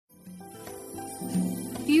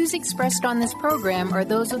views expressed on this program are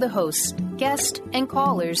those of the hosts, guests, and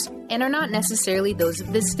callers, and are not necessarily those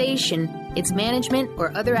of this station, its management,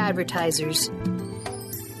 or other advertisers.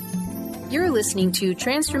 You're listening to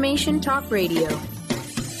Transformation Talk Radio.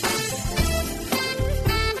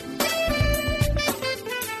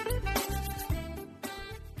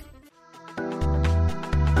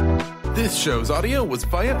 This show's audio was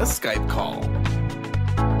via a Skype call.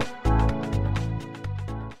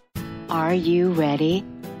 Are you ready?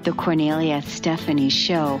 The Kornelia Stephanie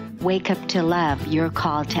Show. Wake up to love, your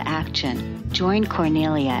call to action. Join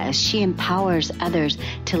Kornelia as she empowers others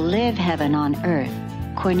to live heaven on earth.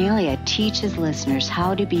 Kornelia teaches listeners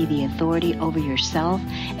how to be the authority over yourself,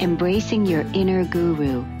 embracing your inner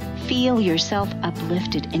guru. Feel yourself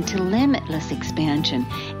uplifted into limitless expansion,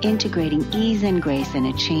 integrating ease and grace in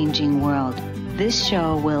a changing world. This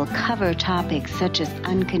show will cover topics such as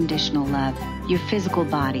unconditional love, your physical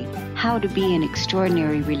body, how to be in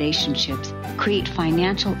extraordinary relationships, create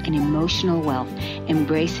financial and emotional wealth,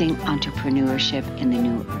 embracing entrepreneurship in the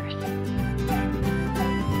new earth.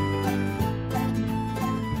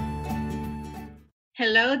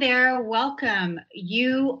 Hello there. Welcome.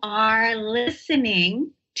 You are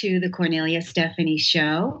listening to the Kornelia Stephanie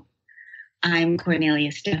Show. I'm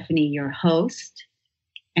Kornelia Stephanie, your host,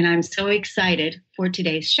 and I'm so excited for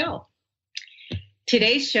today's show.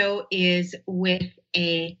 Today's show is with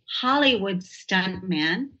a Hollywood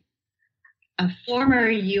stuntman, a former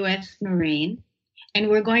U.S. Marine, and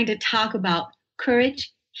we're going to talk about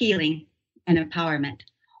courage, healing, and empowerment.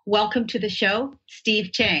 Welcome to the show,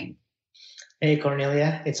 Steve Chang. Hey,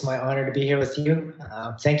 Kornelia. It's my honor to be here with you.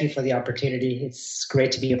 Thank you for the opportunity. It's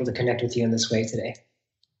great to be able to connect with you in this way today.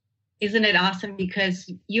 Isn't it awesome? Because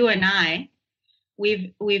you and I,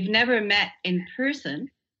 we've never met in person.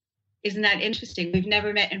 Isn't that interesting? We've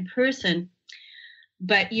never met in person,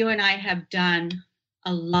 but you and I have done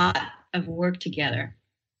a lot of work together.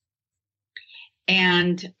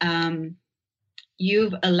 And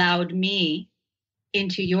you've allowed me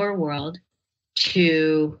into your world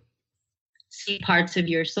to see parts of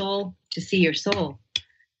your soul, to see your soul.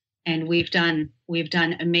 And we've done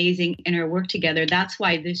amazing inner work together. That's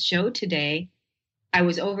why this show today, I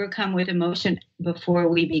was overcome with emotion before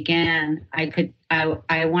we began.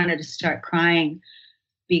 I wanted to start crying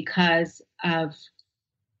because of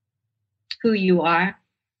who you are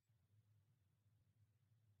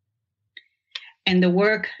and the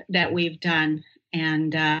work that we've done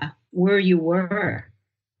and where you were.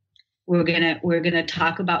 We're gonna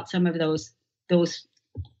talk about some of those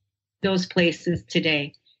places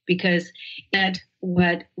today, because at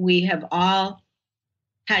what we have all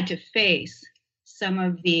had to face, some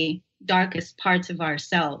of the darkest parts of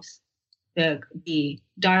ourselves, the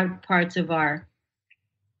dark parts of our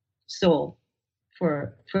soul,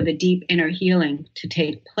 for the deep inner healing to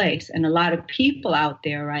take place. And a lot of people out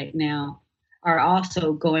there right now are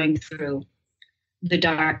also going through the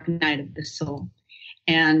dark night of the soul.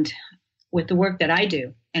 And with the work that I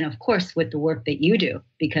do, and of course with the work that you do,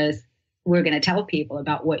 because we're going to tell people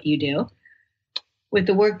about what you do. With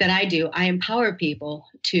the work that I do, I empower people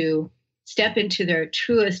to step into their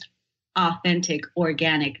truest, authentic,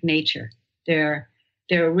 organic nature, their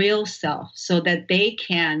real self, so that they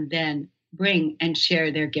can then bring and share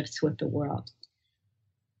their gifts with the world.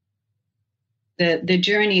 The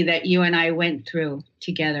journey that you and I went through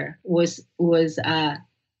together was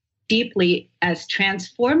deeply as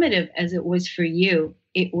transformative as it was for you.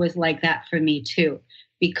 It was like that for me too,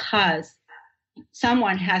 because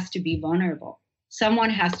someone has to be vulnerable.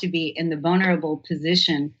 Someone has to be in the vulnerable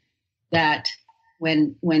position that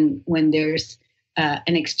when there's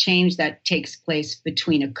an exchange that takes place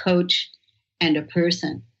between a coach and a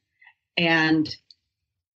person, and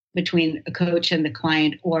between a coach and the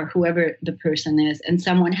client, or whoever the person is, and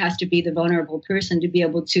someone has to be the vulnerable person to be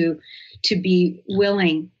able to be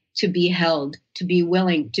willing to be held, to be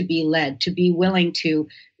willing to be led, to be willing to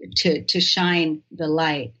shine the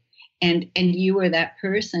light. And you were that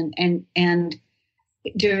person. And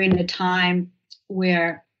during the time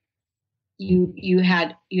where you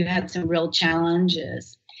had some real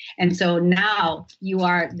challenges. And so now you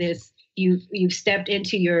are this, you've stepped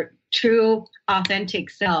into your true authentic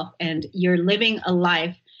self, and you're living a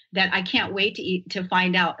life that I can't wait to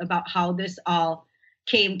find out about how this all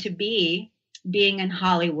came to be, being in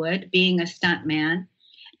Hollywood, being a stuntman,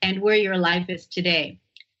 and where your life is today.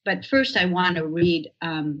 But first, I want to read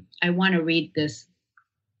this,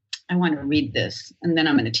 and then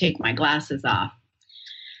I'm going to take my glasses off.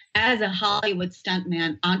 As a Hollywood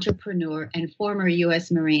stuntman, entrepreneur, and former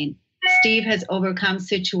U.S. Marine, Steve has overcome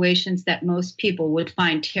situations that most people would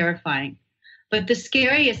find terrifying. But the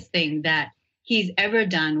scariest thing that he's ever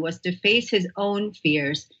done was to face his own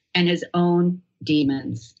fears and his own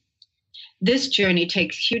demons. This journey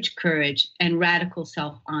takes huge courage and radical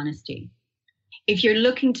self-honesty. If you're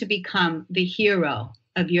looking to become the hero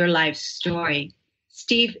of your life's story,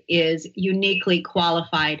 Steve is uniquely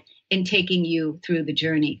qualified in taking you through the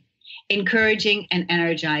journey, encouraging and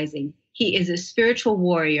energizing. He is a spiritual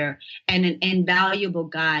warrior and an invaluable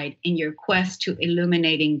guide in your quest to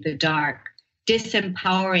illuminating the dark,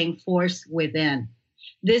 disempowering force within.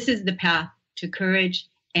 This is the path to courage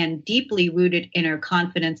and deeply rooted inner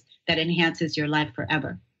confidence that enhances your life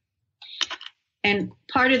forever. And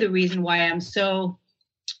part of the reason why I'm so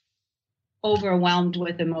overwhelmed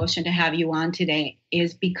with emotion to have you on today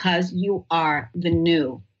is because you are the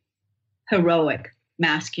new heroic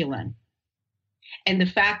masculine. And the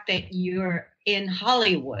fact that you're in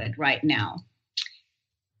Hollywood right now,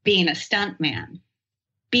 being a stuntman,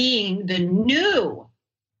 being the new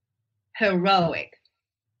heroic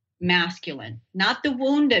masculine, not the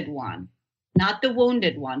wounded one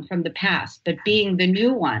from the past, but being the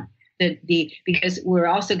new one. Because we're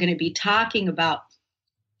also going to be talking about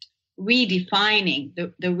redefining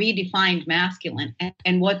the redefined masculine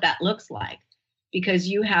and what that looks like, because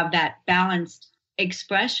you have that balanced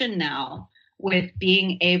expression now with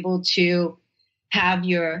being able to have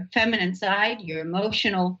your feminine side, your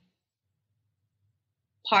emotional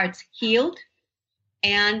parts healed,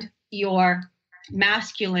 and your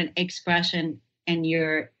masculine expression, and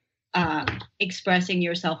you're expressing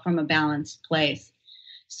yourself from a balanced place.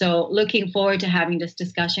 So looking forward to having this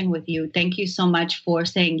discussion with you. Thank you so much for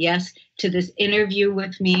saying yes to this interview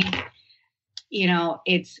with me. You know,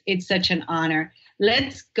 it's such an honor.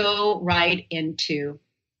 Let's go right into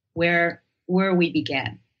where we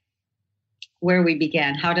began. Where we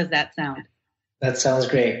began. How does that sound? That sounds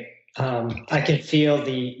great. I can feel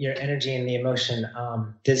your energy and the emotion.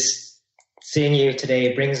 This seeing you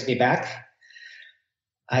today brings me back.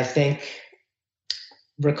 I think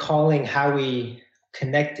recalling how we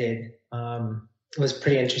connected was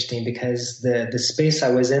pretty interesting, because the space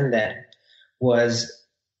I was in then was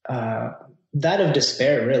that of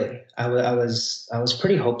despair. Really, I was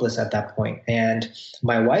pretty hopeless at that point, and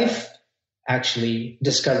my wife actually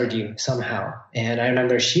discovered you somehow. And I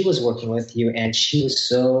remember she was working with you, and she was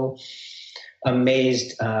so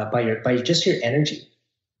amazed by just your energy.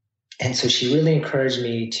 And so she really encouraged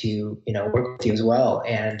me to, work with you as well.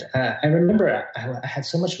 And I remember I had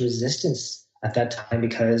so much resistance at that time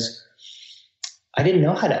because I didn't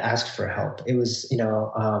know how to ask for help. It was,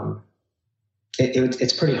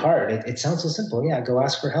 it's pretty hard. It sounds so simple. Yeah, go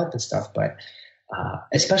ask for help and stuff. But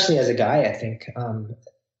especially as a guy, I think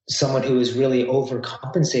someone who has really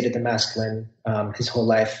overcompensated the masculine his whole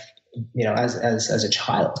life, as a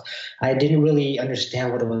child, I didn't really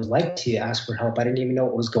understand what it was like to ask for help. I didn't even know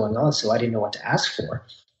what was going on, so I didn't know what to ask for.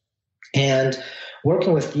 And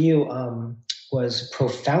working with you was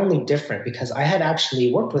profoundly different, because I had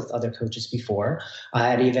actually worked with other coaches before. I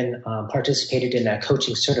had even participated in a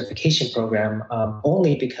coaching certification program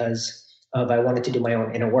only because I wanted to do my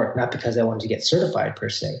own inner work, not because I wanted to get certified per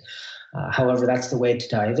se. However, that's the way to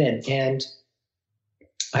dive in. And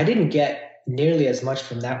I didn't get nearly as much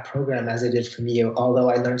from that program as I did from you, although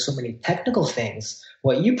I learned so many technical things.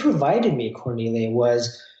 What you provided me, Kornelia,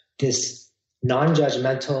 was this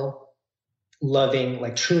non-judgmental, loving,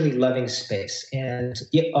 like truly loving space. And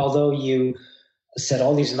although you said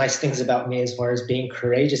all these nice things about me as far as being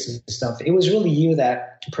courageous and stuff, it was really you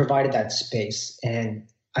that provided that space. And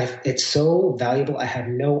it's so valuable. I had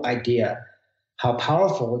no idea how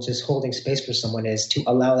powerful just holding space for someone is to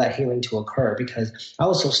allow that healing to occur, because I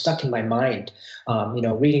was so stuck in my mind,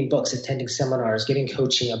 reading books, attending seminars, getting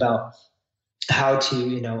coaching about how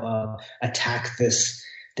to, attack this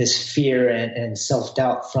fear and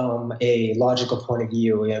self-doubt from a logical point of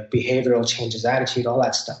view, behavioral changes, attitude, all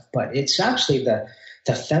that stuff. But it's actually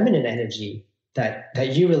the feminine energy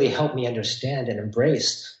that you really helped me understand and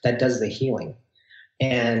embrace that does the healing.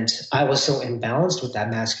 And I was so imbalanced with that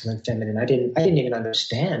masculine feminine. I didn't even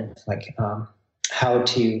understand how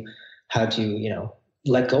to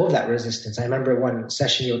let go of that resistance. I remember one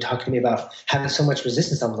session you were talking to me about having so much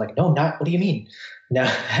resistance. I was like, no, not, what do you mean? No,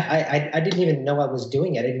 I didn't even know I was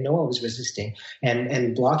doing it. I didn't know I was resisting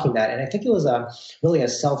and blocking that. And I think it was really a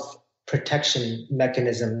self-protection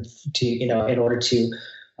mechanism to, in order to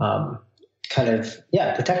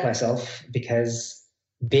protect myself, because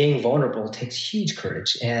being vulnerable takes huge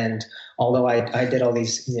courage. And although I did all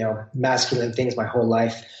these, masculine things my whole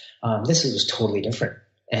life, this was totally different.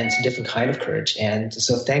 And it's a different kind of courage. And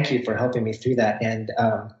so thank you for helping me through that. And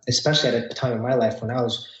especially at a time in my life when I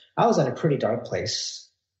was in a pretty dark place.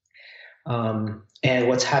 And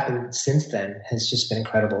what's happened since then has just been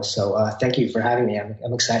incredible. So thank you for having me.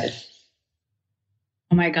 I'm excited.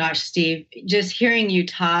 Oh my gosh, Steve, just hearing you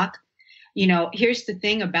talk, here's the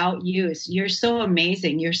thing about you is you're so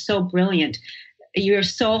amazing. You're so brilliant. You're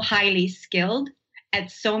so highly skilled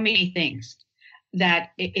at so many things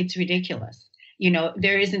that it's ridiculous.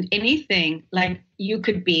 There isn't anything like you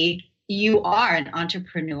could be. You are an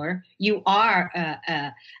entrepreneur. You are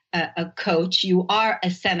a coach. You are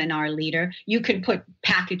a seminar leader. You can put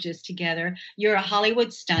packages together. You're a Hollywood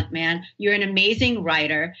stuntman. You're an amazing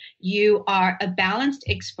writer. You are a balanced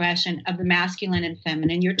expression of the masculine and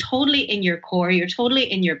feminine. You're totally in your core. You're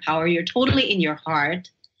totally in your power. You're totally in your heart.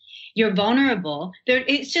 You're vulnerable.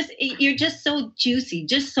 You're just so juicy,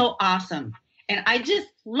 just so awesome. And I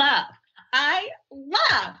love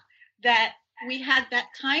that we had that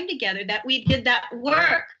time together, that we did that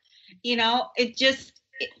work.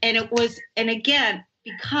 And again,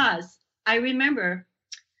 because I remember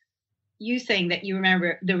you saying that you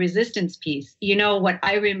remember the resistance piece. What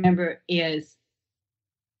I remember is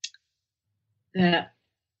the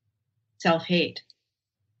self-hate,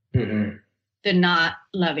 mm-hmm. the not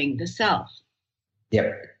loving the self.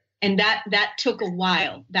 Yep. And that took a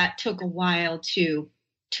while. That took a while to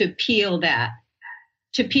peel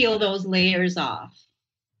those layers off,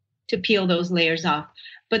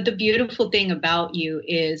 But the beautiful thing about you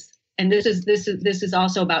is, and this is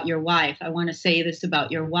also about your wife. I want to say this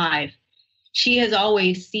about your wife. She has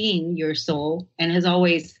always seen your soul and has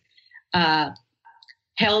always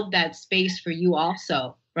held that space for you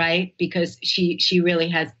also, right? Because she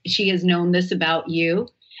has known this about you.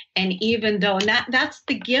 And even though, and that's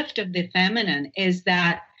the gift of the feminine, is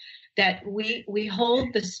that we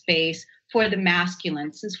hold the space for the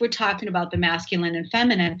masculine. Since we're talking about the masculine and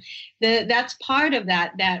feminine, that's part of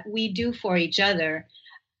that we do for each other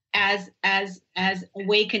as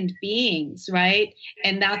awakened beings, right?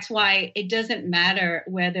 And that's why it doesn't matter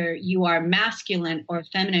whether you are masculine or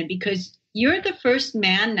feminine, because you're the first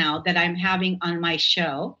man now that I'm having on my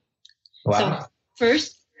show. Wow. So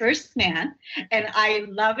first man, and I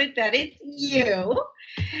love it that it's you.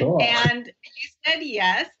 Cool. And you said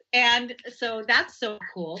yes. And so that's so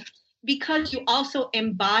cool, because you also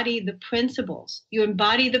embody the principles. You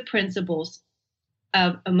embody the principles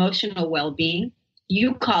of emotional well-being.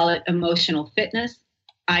 You call it emotional fitness.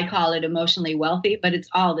 I call it emotionally wealthy, but it's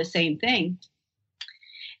all the same thing.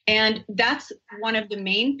 And that's one of the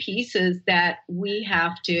main pieces that we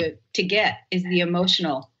have to get, is the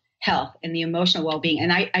emotional health and the emotional well-being.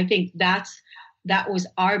 And I think that was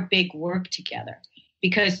our big work together,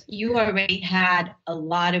 because you already had a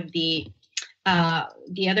lot of the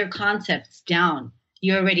other concepts down.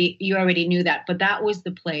 You already knew that, but that was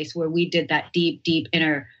the place where we did that deep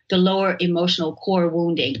inner, the lower emotional core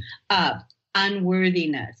wounding of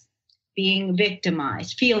unworthiness, being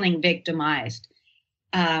victimized, feeling victimized,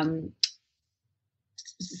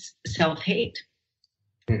 self-hate.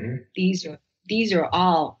 Mm-hmm. These are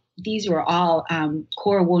all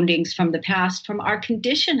core woundings from the past, from our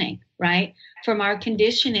conditioning, right? From our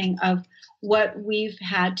conditioning of what we've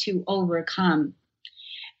had to overcome.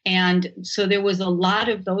 And so there was a lot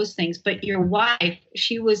of those things. But your wife,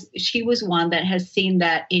 she was one that has seen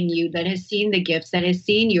that in you, that has seen the gifts, that has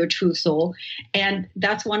seen your true soul. And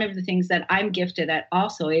that's one of the things that I'm gifted at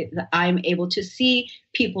also. I'm able to see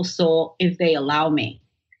people's soul if they allow me,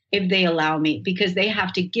 because they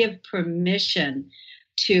have to give permission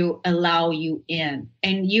to allow you in.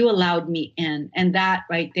 And you allowed me in. And that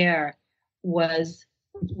right there was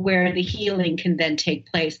where the healing can then take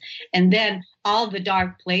place. And then all the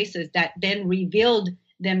dark places that then revealed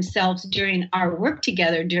themselves during our work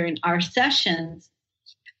together, during our sessions,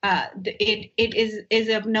 it is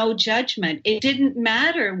of no judgment. It didn't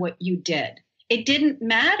matter what you did. It didn't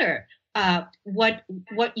matter what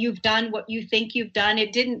you've done, what you think you've done.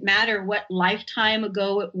 It didn't matter what lifetime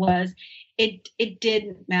ago it was. It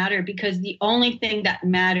didn't matter, because the only thing that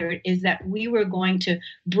mattered is that we were going to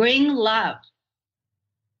bring love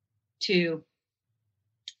to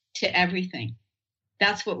everything.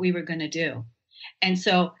 That's what we were going to do. And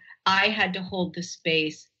so I had to hold the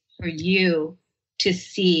space for you to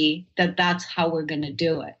see that that's how we're going to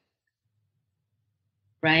do it.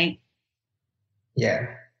 Right? Yeah.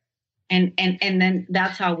 And then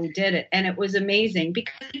that's how we did it. And it was amazing,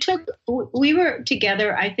 because we were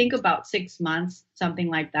together, I think about 6 months, something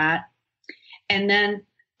like that. And then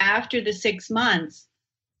after the 6 months,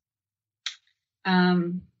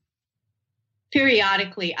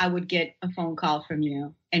 periodically I would get a phone call from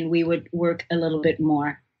you and we would work a little bit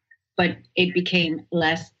more, but it became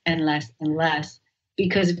less and less and less,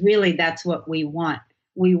 because really that's what we want.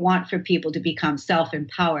 We want for people to become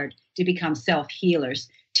self-empowered to become self-healers,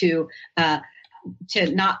 to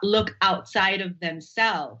not look outside of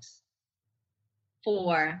themselves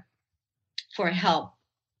for help.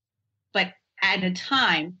 But at a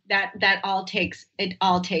time that all takes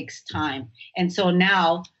time. And so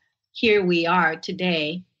now here we are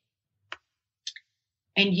today,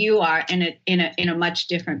 and you are in a much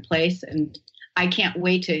different place. And I can't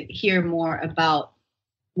wait to hear more about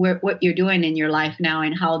what you're doing in your life now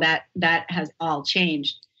and how that has all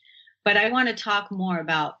changed. But I want to talk more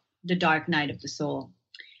about the dark night of the soul,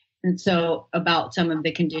 and so about some of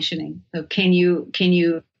the conditioning. So can you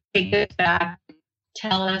take us back?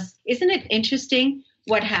 Tell us, isn't it interesting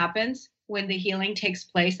what happens when the healing takes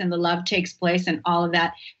place and the love takes place and all of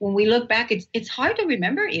that? When we look back, it's hard to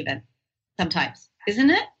remember even sometimes, isn't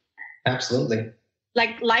it? Absolutely.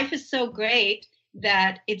 Like life is so great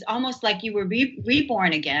that it's almost like you were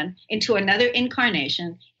reborn again into another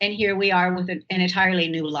incarnation, and here we are with an entirely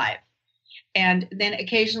new life. And then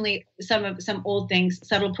occasionally some old things,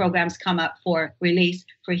 subtle programs come up for release,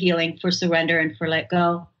 for healing, for surrender, and for let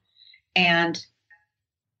go. And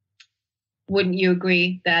wouldn't you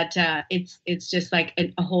agree that it's just like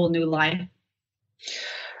a whole new life?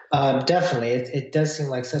 Definitely. It does seem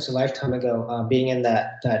like such a lifetime ago, being in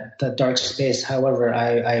that dark space. However,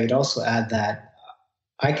 I'd also add that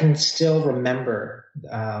I can still remember,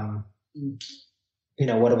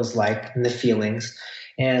 what it was like and the feelings.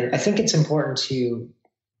 And I think it's important to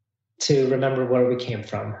remember where we came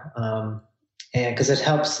from. And because it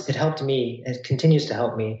helped me, it continues to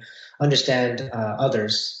help me understand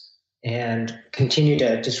others and continue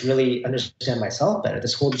to just really understand myself better.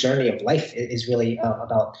 This whole journey of life is really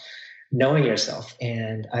about knowing yourself.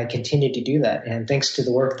 And I continue to do that. And thanks to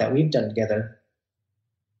the work that we've done together,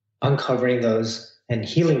 uncovering those and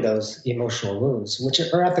healing those emotional wounds, which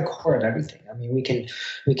are at the core of everything. I mean, we can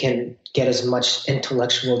get as much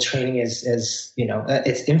intellectual training as it's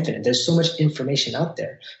infinite. There's so much information out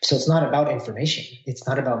there. So it's not about information. It's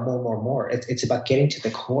not about more. It's about getting to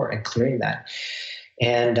the core and clearing that.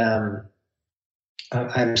 And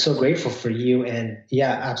I'm so grateful for you. And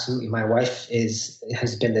yeah, absolutely. My wife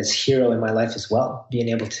has been this hero in my life as well, being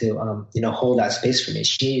able to, hold that space for me.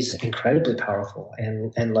 She's incredibly powerful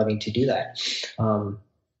and loving to do that.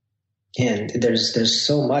 And there's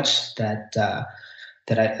so much that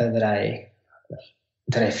I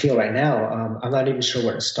feel right now. I'm not even sure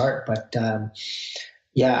where to start, but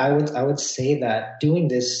I would say that doing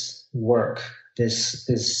this work,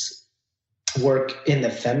 this work in the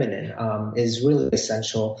feminine is really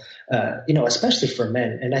essential, especially for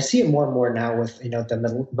men. And I see it more and more now with,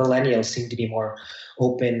 the millennials seem to be more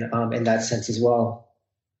open in that sense as well.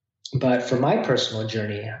 But for my personal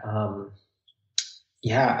journey,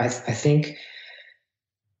 I think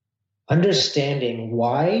understanding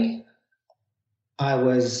why I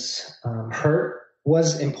was hurt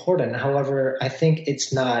was important. However, I think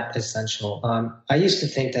it's not essential. I used to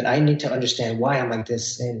think that I need to understand why I'm like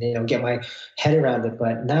this and, get my head around it.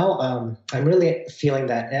 But now I'm really feeling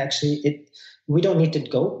that actually we don't need to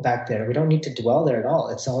go back there. We don't need to dwell there at all.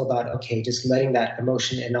 It's all about, just letting that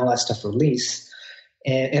emotion and all that stuff release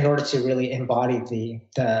in order to really embody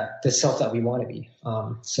the self that we want to be.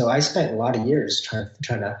 So I spent a lot of years trying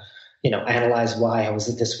to, analyze why I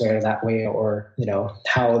was this way or that way, or,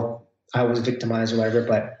 how I was victimized or whatever.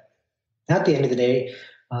 But at the end of the day,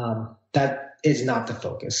 that is not the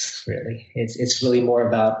focus, really. It's really more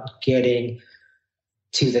about getting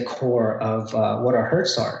to the core of what our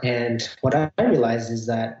hurts are. And what I realized is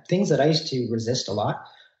that things that I used to resist a lot,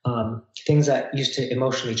 things that used to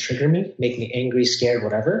emotionally trigger me, make me angry, scared,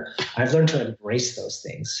 whatever, I've learned to embrace those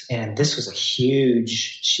things. And this was a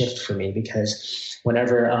huge shift for me, because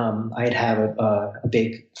whenever I'd have a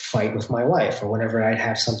big fight with my wife, or whenever I'd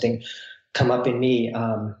have something come up in me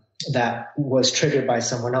that was triggered by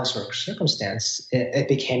someone else or circumstance, it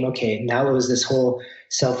became, now it was this whole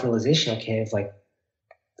self-realization, of like,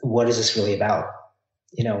 what is this really about?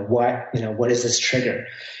 What is this trigger?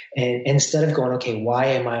 And instead of going, why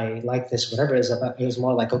am I like this? Whatever it is about, it was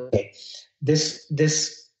more like, this,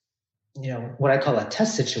 what I call a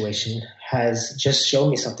test situation has just shown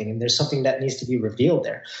me something, and there's something that needs to be revealed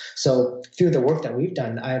there. So through the work that we've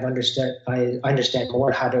done, I understand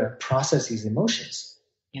more how to process these emotions.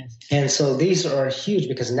 Yes. And so these are huge,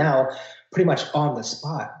 because now pretty much on the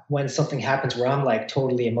spot, when something happens where I'm like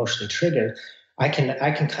totally emotionally triggered, I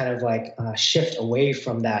can kind of like shift away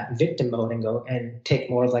from that victim mode and go and take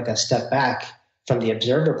more of like a step back from the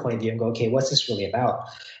observer point of view and go, what's this really about?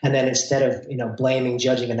 And then instead of, blaming,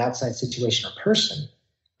 judging an outside situation or person,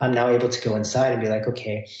 I'm now able to go inside and be like,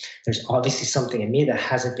 there's obviously something in me that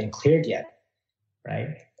hasn't been cleared yet.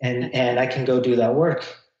 Right. And I can go do that work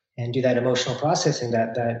and do that emotional processing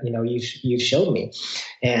that you've showed me,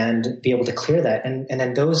 and be able to clear that. And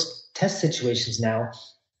then those test situations now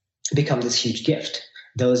become this huge gift.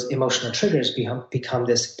 Those emotional triggers become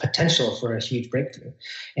this potential for a huge breakthrough.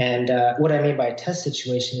 And what I mean by a test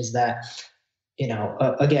situation is that,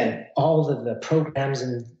 again, all of the programs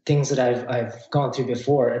and things that I've gone through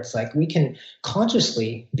before, it's like we can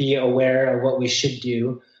consciously be aware of what we should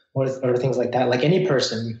do, or things like that. Like any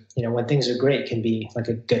person, when things are great, can be like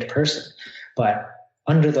a good person. But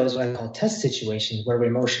under those what I call test situations where we're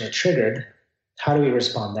emotionally triggered, how do we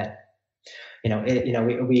respond then?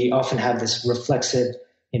 We often have this reflexive,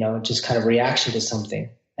 just kind of reaction to something.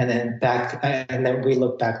 And then we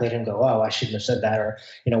look back later and go, oh, I shouldn't have said that. Or,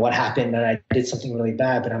 what happened, that I did something really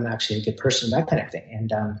bad, but I'm actually a good person, that kind of thing.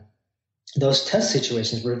 And those test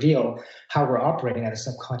situations reveal how we're operating at a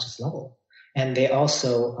subconscious level. And they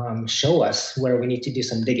also show us where we need to do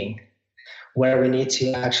some digging, where we need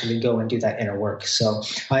to actually go and do that inner work. So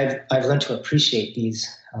I've learned to appreciate these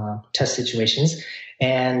test situations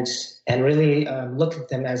and really look at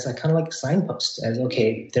them as kind of like signposts, as,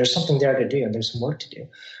 okay, there's something there to do and there's some work to do.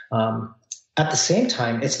 At the same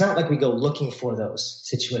time, it's not like we go looking for those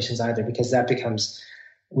situations either, because that becomes,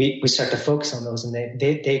 we start to focus on those and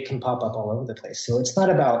they can pop up all over the place. So it's not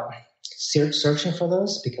about searching for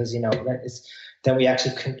those, because then we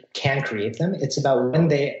actually can create them. It's about when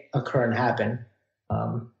they occur and happen,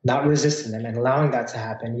 not resisting them and allowing that to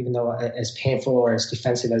happen, even though as painful or as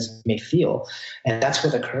defensive as it may feel. And that's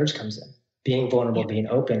where the courage comes in, being vulnerable, being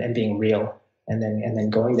open, and being real, and then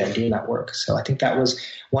going there and doing that work. So I think that was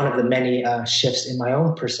one of the many shifts in my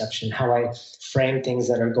own perception, how I frame things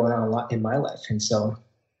that are going on a lot in my life. And so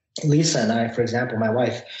Lisa and I, for example, my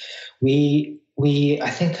wife, we I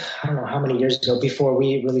think, I don't know how many years ago, before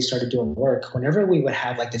we really started doing work, whenever we would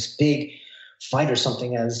have like this big fight or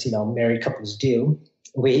something, as married couples do,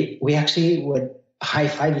 we actually would high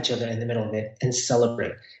five each other in the middle of it and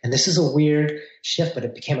celebrate. And this is a weird shift, but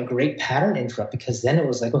it became a great pattern interrupt, because then it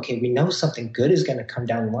was like, okay, we know something good is going to come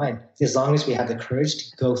down the line, as long as we have the courage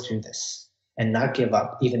to go through this and not give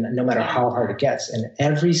up, even no matter how hard it gets. And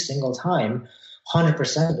every single time,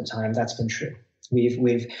 100% of the time, that's been true.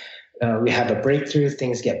 We have a breakthrough,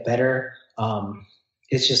 things get better.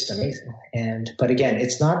 It's just amazing. But again,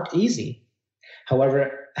 it's not easy.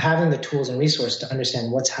 However, having the tools and resources to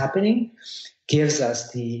understand what's happening gives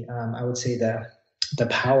us the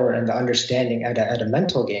power and the understanding at a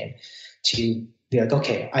mental game to be like,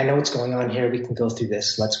 okay, I know what's going on here. We can go through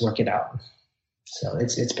this. Let's work it out. So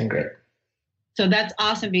it's been great. So that's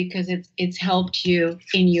awesome, because it's helped you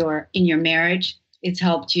in your marriage. It's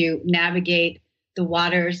helped you navigate the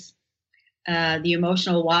waters, the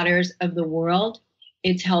emotional waters of the world.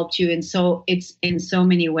 It's helped you in so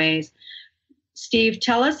many ways. Steve,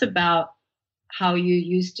 tell us about how you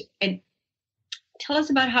used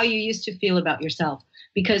to feel about yourself,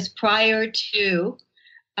 because prior to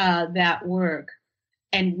that work,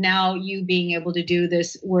 and now you being able to do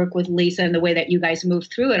this work with Lisa and the way that you guys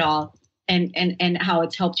moved through it all, and how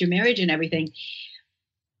it's helped your marriage and everything.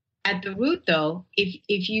 At the root, though,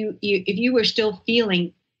 if you were still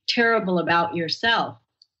feeling terrible about yourself,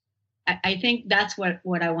 I think that's what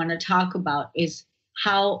I want to talk about, is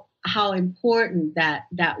how important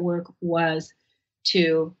that work was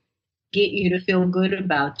to get you to feel good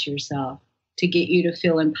about yourself, to get you to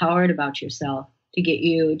feel empowered about yourself, to get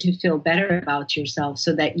you to feel better about yourself,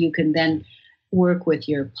 so that you can then work with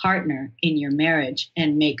your partner in your marriage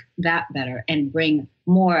and make that better and bring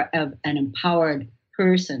more of an empowered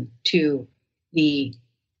person to the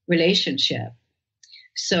relationship.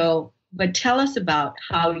 So, but tell us about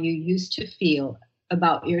how you used to feel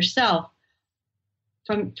about yourself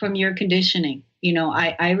from your conditioning.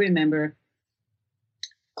 I remember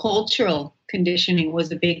cultural conditioning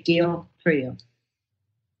was a big deal for you.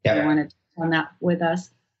 Yeah. You want to touch on that with us?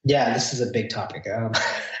 Yeah, this is a big topic.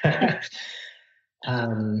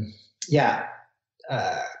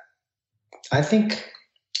 I think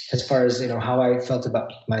as far as, how I felt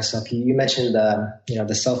about myself, you mentioned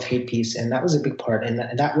the self-hate piece, and that was a big part. And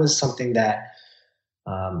that was something that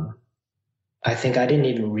I think I didn't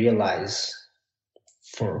even realize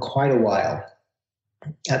for quite a while.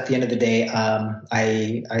 At the end of the day,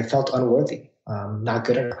 I felt unworthy, not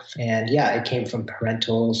good enough. And yeah, it came from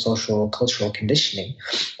parental, social, cultural conditioning.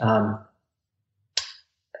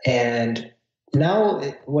 And now,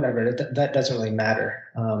 whatever, that doesn't really matter.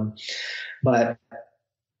 But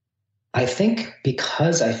I think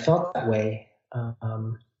because I felt that way,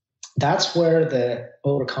 that's where the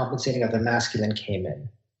overcompensating of the masculine came in.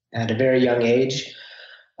 At a very young age,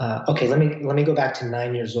 okay, let me go back to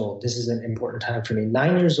 9 years old. This is an important time for me.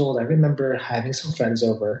 9 years old, I remember having some friends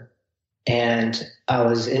over, and I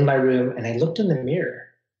was in my room, and I looked in the mirror,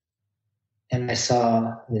 and I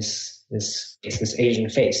saw this Asian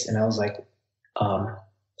face, and I was like,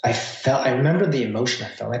 I remember the emotion I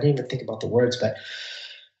felt. I didn't even think about the words, but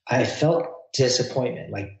I felt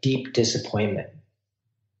disappointment, like deep disappointment.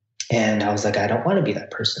 And I was like, I don't want to be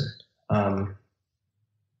that person.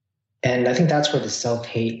 And I think that's where the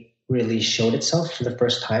self-hate really showed itself for the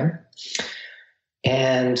first time.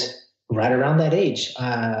 And right around that age,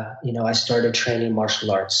 I started training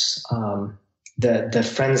martial arts.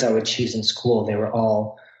 The friends I would choose in school, they were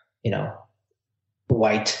all,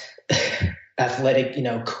 white, athletic,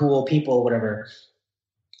 cool people, whatever.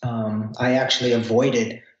 I actually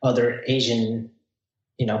avoided other Asian,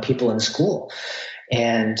 people in school.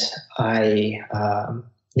 And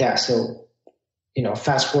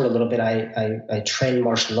fast forward a little bit, I trained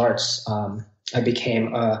martial arts. I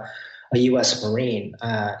became a U.S. Marine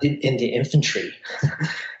in the infantry.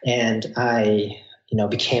 And I,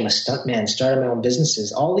 became a stuntman, started my own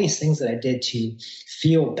businesses, all these things that I did to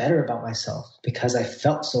feel better about myself because I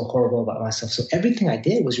felt so horrible about myself. So everything I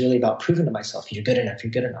did was really about proving to myself, you're good enough,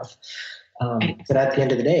 you're good enough. But at the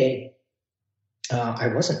end of the day, I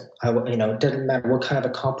wasn't. It didn't matter what kind of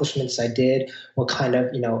accomplishments I did, what kind of,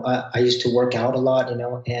 I used to work out a lot,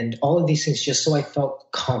 and all of these things just so I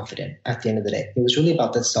felt confident at the end of the day. It was really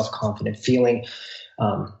about that self-confident feeling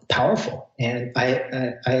powerful. And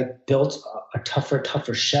I built a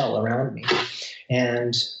tougher shell around me.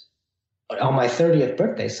 And on my 30th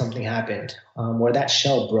birthday, something happened where that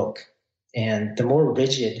shell broke. And the more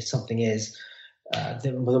rigid something is,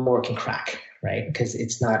 the more it can crack, right? Because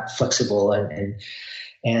it's not flexible.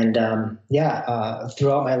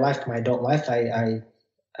 Throughout my life, my adult life, I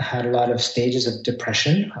had a lot of stages of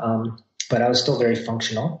depression, but I was still very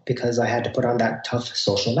functional because I had to put on that tough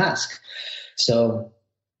social mask. So,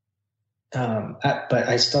 but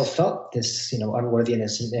I still felt this,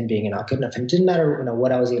 unworthiness and being not good enough. And it didn't matter,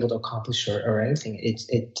 what I was able to accomplish or anything.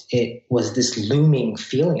 It was this looming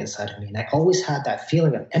feeling inside of me. And I always had that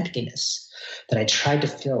feeling of emptiness that I tried to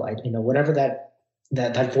fill. Whatever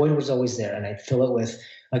that void was always there. And I'd fill it with,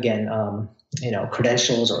 again,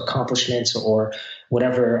 credentials or accomplishments or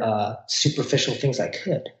whatever superficial things I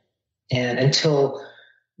could. And until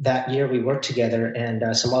that year we worked together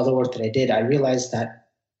and some other work that I did, I realized that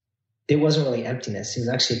it wasn't really emptiness. It was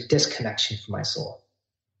actually a disconnection from my soul.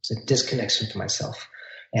 It's a disconnection from myself.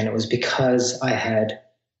 And it was because I had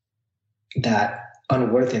that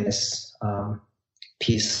unworthiness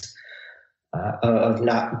piece of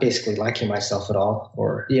not basically liking myself at all,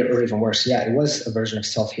 or even worse. Yeah, it was a version of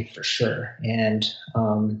self-hate for sure. And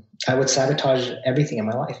I would sabotage everything in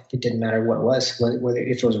my life. It didn't matter what it was, whether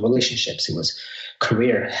if it was relationships, it was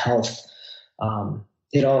career, health.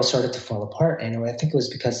 It all started to fall apart. And I think it was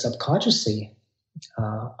because subconsciously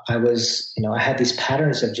I had these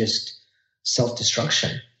patterns of just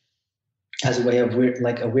self-destruction as a way of a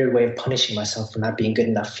weird way of punishing myself for not being good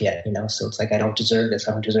enough yet, So it's like, I don't deserve this,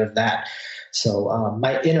 I don't deserve that. So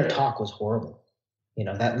my inner talk was horrible.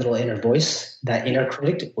 That little inner voice, that inner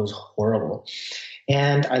critic was horrible.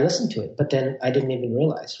 And I listened to it, but then I didn't even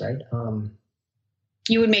realize, right?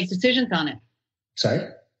 You would make decisions on it. Sorry?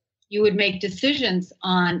 You would make decisions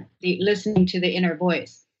on listening to the inner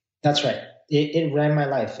voice. That's right. It ran my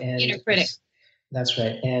life. And inner critic. That's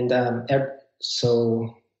right. And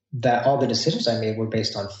so that all the decisions I made were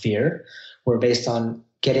based on fear, were based on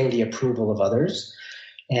getting the approval of others.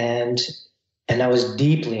 And I was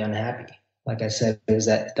deeply unhappy. Like I said, it was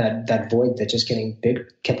that void that just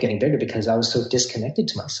kept getting bigger because I was so disconnected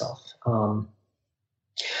to myself.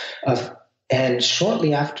 And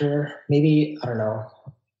shortly after, maybe, I don't know,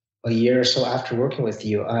 a year or so after working with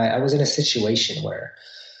you, I was in a situation where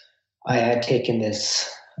I had taken this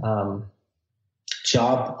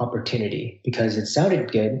job opportunity because it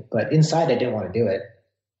sounded good, but inside I didn't want to do it.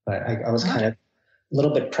 But I was kind of a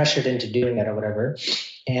little bit pressured into doing it or whatever.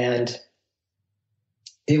 And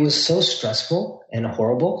it was so stressful and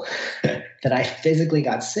horrible that I physically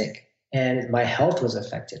got sick and my health was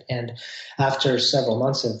affected. And after several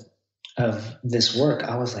months of this work,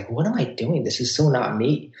 I was like, what am I doing? This is so not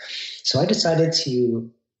me. So I decided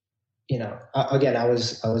to, again, I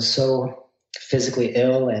was so physically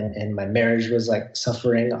ill and my marriage was like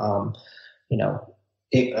suffering. I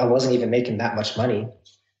wasn't even making that much money,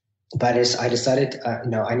 but I decided,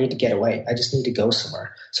 I need to get away. I just need to go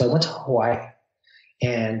somewhere. So I went to Hawaii.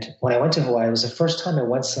 And when I went to Hawaii, it was the first time I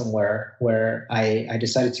went somewhere where I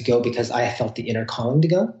decided to go because I felt the inner calling to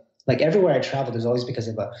go. Like everywhere I traveled, it was always because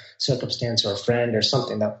of a circumstance or a friend or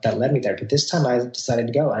something that led me there. But this time I decided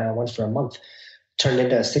to go, and I went for a month. Turned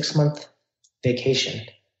into a 6-month vacation.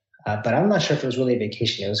 But I'm not sure if it was really a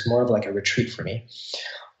vacation. It was more of like a retreat for me.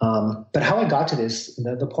 But how I got to this,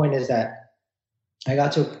 the point is that I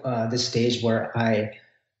got to this stage where I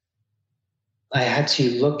had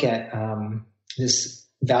to look at this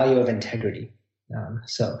value of integrity.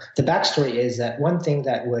 So the backstory is that one thing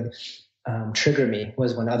that would trigger me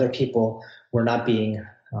was when other people were not being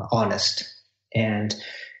honest.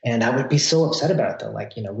 And I would be so upset about it though,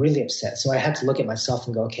 like, really upset. So I had to look at myself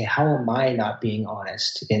and go, okay, how am I not being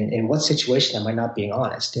honest? In what situation am I not being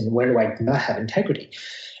honest? And where do I not have integrity?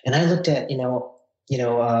 And I looked at,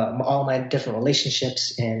 all my different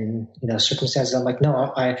relationships and, circumstances. I'm like,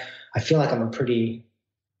 no, I feel like I'm a pretty,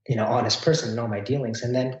 honest person in all my dealings.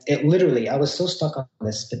 And then I was so stuck on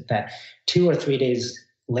this that 2 or 3 days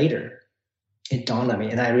later, it dawned on me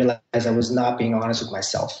and I realized I was not being honest with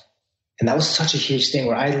myself. And that was such a huge thing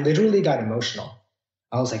where I literally got emotional.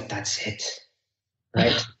 I was like, that's it,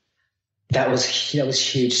 right? That was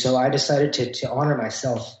huge. So I decided to honor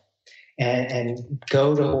myself and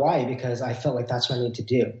go to Hawaii because I felt like that's what I need to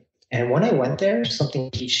do. And when I went there,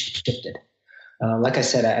 something shifted. Like I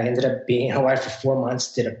said, I ended up being in Hawaii for 4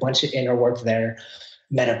 months, did a bunch of inner work there,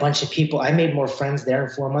 met a bunch of people. I made more friends there in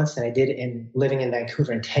 4 months than I did in living in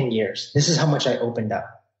Vancouver in 10 years. This is how much I opened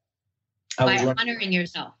up. By honoring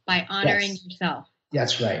yourself. That's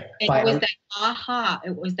right. It was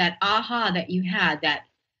that aha that you had, that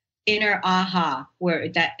inner aha, where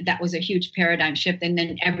that was a huge paradigm shift, and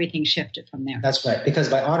then everything shifted from there. That's right. Because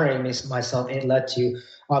by honoring myself, it led to,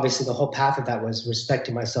 obviously the whole path of that was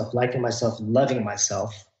respecting myself, liking myself, loving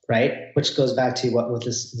myself, right? Which goes back to what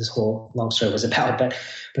this whole long story was about. But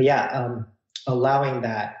yeah, allowing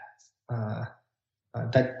that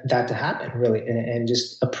to happen, really, and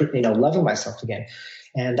just loving myself again,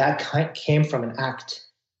 and that came from an act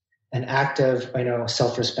of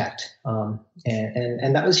self-respect,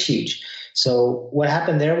 and that was huge. So what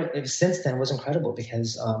happened there since then was incredible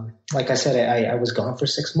because, like I said, I was gone for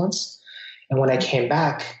 6 months, and when I came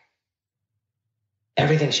back,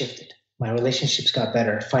 everything shifted. My relationships got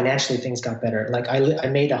better, financially things got better. Like I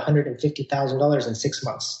made $150,000 in 6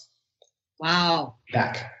 months. Wow.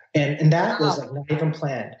 Back. And that was like not even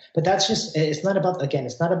planned. But that's just, it's not about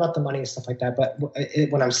the money and stuff like that. But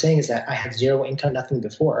what I'm saying is that I had zero income, nothing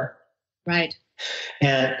before. Right.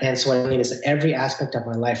 And so what I mean is that every aspect of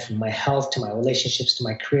my life, from my health to my relationships to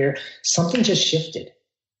my career, something just shifted.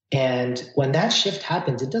 And when that shift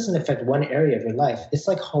happens, it doesn't affect one area of your life. It's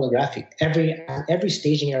like holographic. Every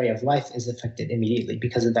staging area of life is affected immediately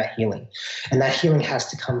because of that healing. And that healing has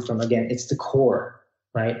to come from, again, it's the core.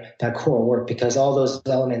 Right? That core work, because all those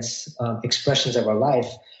elements, expressions of our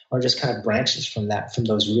life are just kind of branches from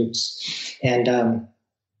those roots. And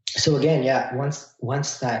so again, yeah,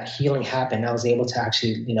 once that healing happened, I was able to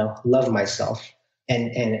actually, love myself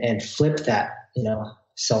and flip that,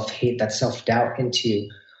 self-hate, that self-doubt into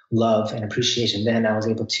love and appreciation. Then I was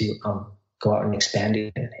able to go out and expand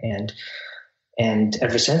it. And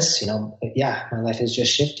ever since, my life has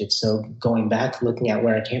just shifted. So going back, looking at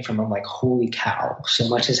where I came from, I'm like, holy cow, so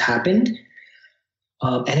much has happened.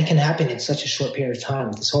 And it can happen in such a short period of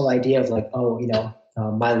time. This whole idea of like,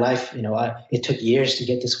 my life, it took years to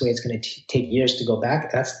get this way. It's going to take years to go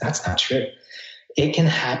back. That's not true. It can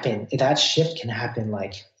happen. That shift can happen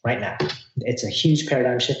like right now. It's a huge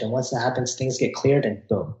paradigm shift. And once that happens, things get cleared and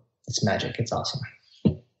boom, it's magic. It's awesome.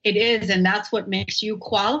 It is. And that's what makes you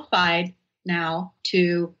qualified now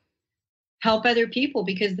to help other people,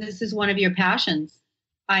 because this is one of your passions.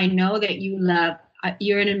 I know that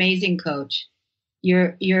you're an amazing coach.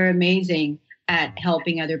 You're amazing at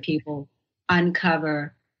helping other people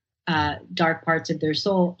uncover dark parts of their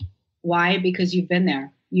soul. Why? Because you've been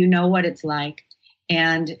there. You know what it's like,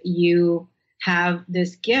 and you have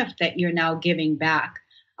this gift that you're now giving back.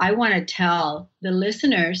 I want to tell the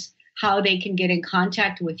listeners how they can get in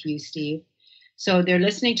contact with you, Steve. So they're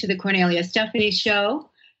listening to the Kornelia Stephanie Show,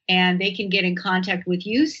 and they can get in contact with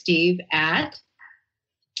you, Steve, at?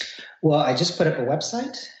 Well, I just put up a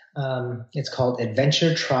website. It's called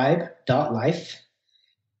adventuretribe.life.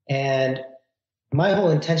 And my whole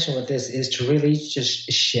intention with this is to really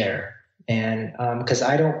just share. And because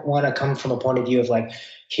I don't want to come from a point of view of like,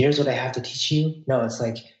 here's what I have to teach you. No, it's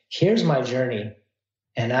like, here's my journey.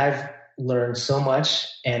 And I've learned so much.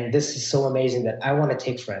 And this is so amazing that I want to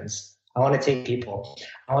take friends. I want to take people.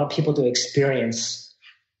 I want people to experience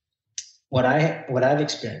what I've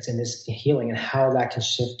experienced in this healing and how that can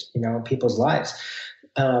shift, people's lives.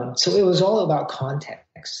 So it was all about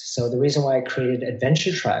context. So the reason why I created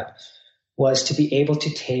Adventure Tribe was to be able to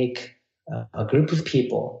take a group of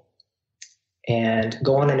people and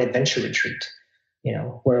go on an adventure retreat,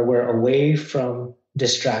 where we're away from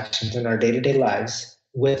distractions in our day-to-day lives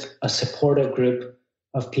with a supportive group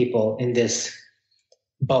of people in this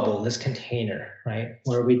bubble, this container, right?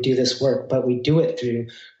 Where we do this work, but we do it through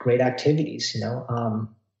great activities,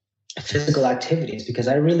 physical activities, because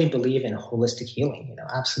I really believe in holistic healing,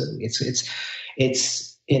 absolutely.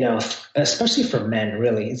 It's especially for men,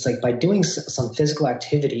 really, it's like by doing some physical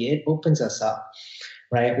activity, it opens us up,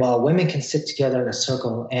 right? While women can sit together in a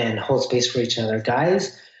circle and hold space for each other,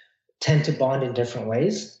 guys tend to bond in different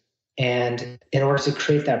ways. And in order to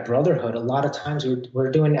create that brotherhood, a lot of times we're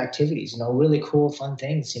doing activities, really cool, fun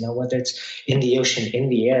things, whether it's in the ocean, in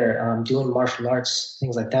the air, doing martial arts,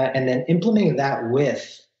 things like that. And then implementing that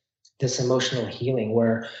with this emotional healing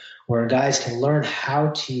where guys can learn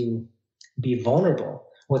how to be vulnerable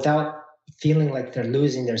without feeling like they're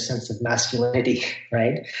losing their sense of masculinity,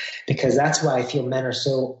 right? Because that's why I feel men are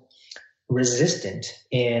so resistant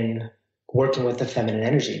in working with the feminine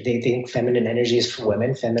energy. They think feminine energy is for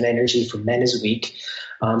women, feminine energy for men is weak.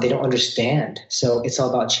 They don't understand. So it's all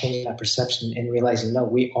about changing that perception and realizing, no,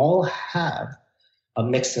 we all have a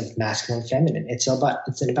mix of masculine and feminine. It's about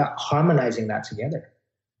harmonizing that together.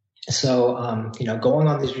 So, going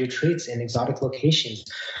on these retreats in exotic locations,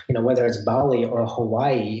 whether it's Bali or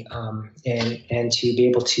Hawaii, and to be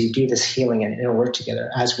able to do this healing and inner work together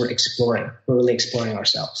as we're really exploring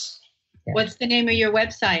ourselves. Yeah. What's the name of your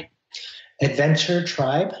website?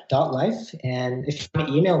 adventuretribe.life. And if you want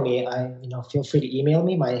to email me, feel free to email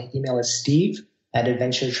me. My email is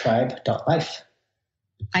steve@adventuretribe.life.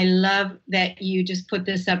 I love that you just put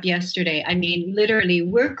this up yesterday. I mean, literally,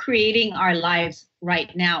 we're creating our lives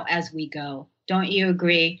right now as we go. Don't you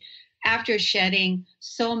agree? After shedding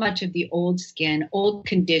so much of the old skin, old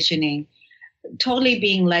conditioning, totally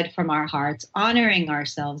being led from our hearts, honoring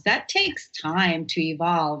ourselves, that takes time to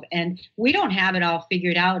evolve. And we don't have it all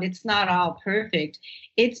figured out. It's not all perfect.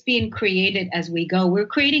 It's being created as we go. We're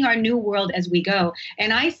creating our new world as we go.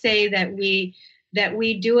 And I say that we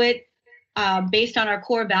do it based on our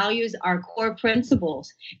core values, our core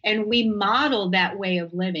principles, and we model that way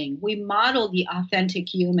of living. We model the authentic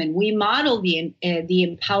human. We model the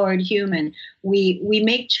empowered human. We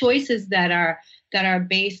make choices that are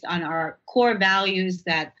based on our core values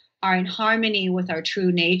that are in harmony with our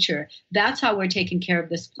true nature. That's how we're taking care of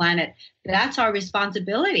this planet. That's our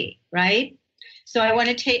responsibility, right? So I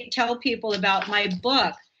want to tell people about my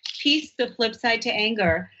book, Peace, the Flip Side to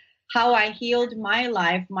Anger, how I healed my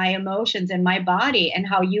life, my emotions, and my body, and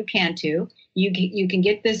how you can too. You can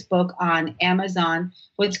get this book on Amazon.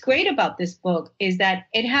 What's great about this book is that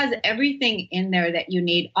it has everything in there that you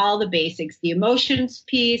need, all the basics, the emotions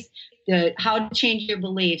piece, how to change your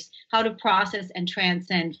beliefs, how to process and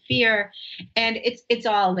transcend fear, and it's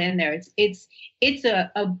all in there. It's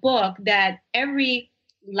a book that every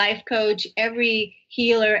life coach, every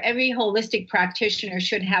healer, every holistic practitioner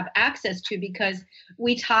should have access to, because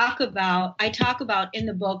I talk about in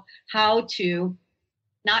the book how to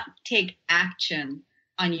not take action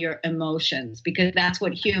on your emotions, because that's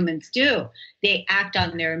what humans do. They act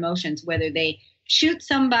on their emotions, whether they shoot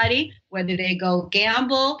somebody, whether they go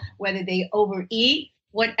gamble, whether they overeat,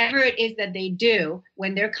 whatever it is that they do,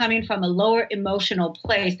 when they're coming from a lower emotional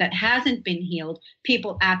place that hasn't been healed,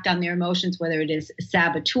 people act on their emotions, whether it is a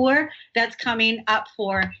saboteur that's coming up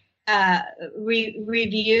for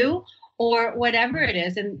review or whatever it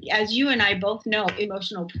is. And as you and I both know,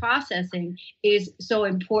 emotional processing is so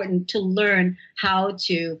important to learn how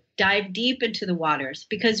to dive deep into the waters,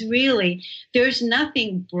 because really there's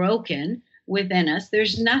nothing broken within us.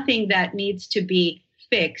 There's nothing that needs to be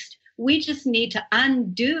fixed. We just need to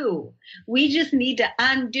undo. We just need to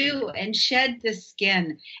undo and shed the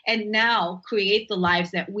skin and now create the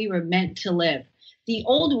lives that we were meant to live. The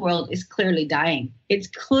old world is clearly dying. It's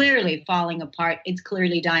clearly falling apart. It's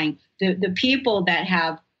clearly dying. The people that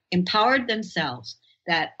have empowered themselves,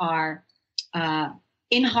 that are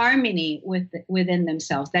in harmony within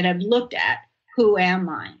themselves, that have looked at who am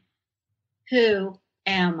I? Who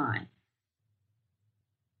am I?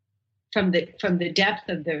 From the depth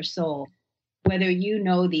of their soul, whether you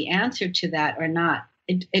know the answer to that or not,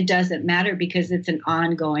 it doesn't matter, because it's an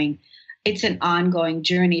ongoing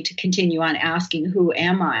journey to continue on asking, who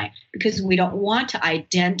am I? Because we don't want to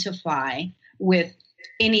identify with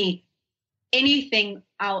anything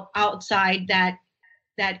outside that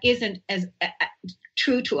isn't as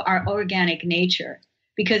true to our organic nature,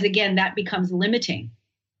 because again, that becomes limiting.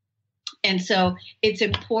 And so it's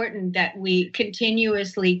important that we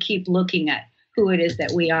continuously keep looking at who it is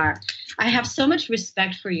that we are. I have so much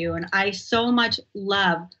respect for you, and I so much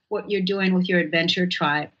love what you're doing with your adventure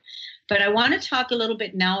tribe. But I want to talk a little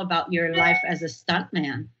bit now about your life as a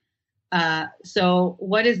stuntman. So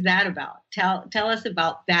what is that about? Tell us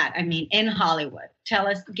about that. I mean, in Hollywood.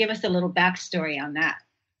 Give us a little backstory on that.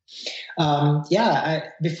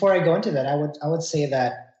 Before I go into that, I would say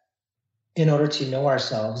that in order to know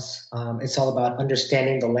ourselves, it's all about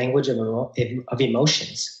understanding the language of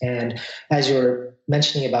emotions. And as you were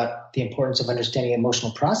mentioning about the importance of understanding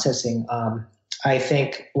emotional processing, I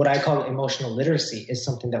think what I call emotional literacy is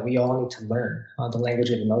something that we all need to learn, the language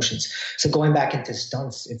of emotions. So going back into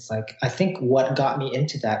stunts, it's like, I think what got me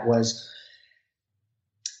into that was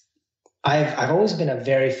I've always been a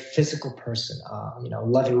very physical person,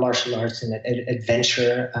 loving martial arts and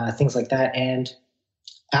adventure, things like that. And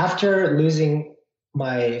after losing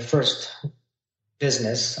my first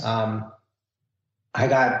business, I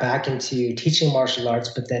got back into teaching martial arts,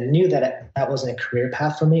 but then knew that that wasn't a career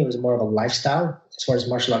path for me. It was more of a lifestyle as far as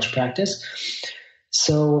martial arts practice.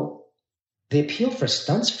 So the appeal for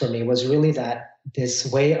stunts for me was really that this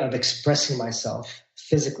way of expressing myself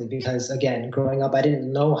physically, because again, growing up, I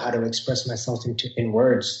didn't know how to express myself in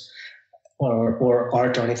words or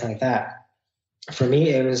art or anything like that. For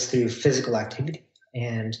me, it was through physical activity.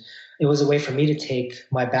 And it was a way for me to take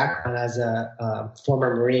my background as a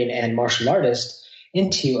former Marine and martial artist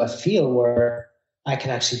into a field where I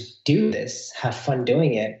can actually do this, have fun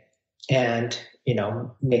doing it, and,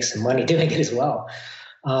 make some money doing it as well.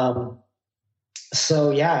 I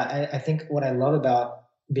think what I love about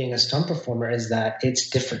being a stunt performer is that it's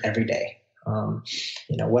different every day.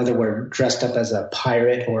 Whether we're dressed up as a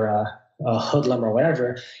pirate or a hoodlum or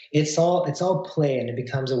whatever, it's all play, and it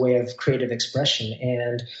becomes a way of creative expression.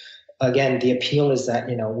 And again, the appeal is that,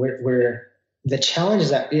 the challenge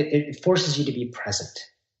is that it forces you to be present.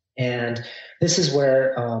 And this is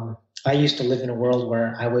where I used to live in a world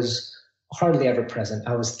where I was hardly ever present.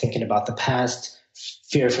 I was thinking about the past,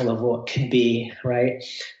 fearful of what could be, right?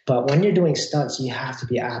 But when you're doing stunts, you have to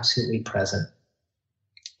be absolutely present.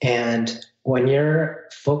 And when you're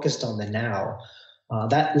focused on the now,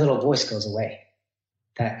 that little voice goes away.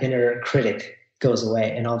 That inner critic goes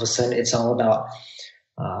away. And all of a sudden, it's all about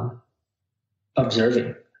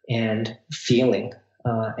observing and feeling.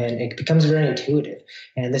 And it becomes very intuitive.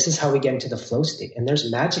 And this is how we get into the flow state. And there's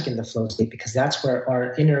magic in the flow state because that's where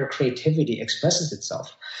our inner creativity expresses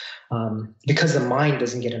itself, because the mind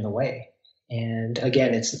doesn't get in the way. And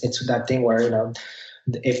again, it's that thing where,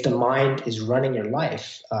 if the mind is running your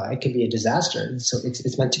life, it can be a disaster. So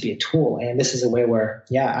it's meant to be a tool. And this is a way where,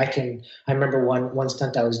 I remember one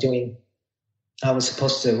stunt I was doing, I was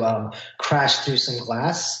supposed to crash through some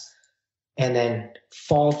glass and then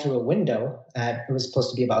fall through a window it was supposed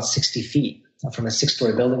to be about 60 feet from a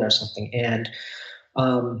 6-story building or something. And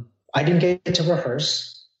I didn't get to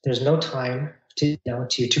rehearse. There's no time to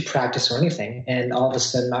practice or anything. And all of a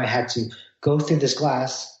sudden I had to go through this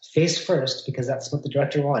glass face first because that's what the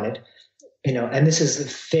director wanted, and this is a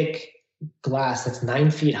thick glass that's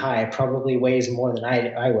 9 feet high, probably weighs more than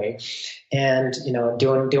I weigh, and,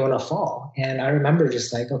 doing a fall. And I remember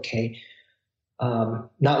just like, okay,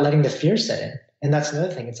 not letting the fear set in. And that's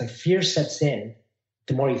another thing. It's like fear sets in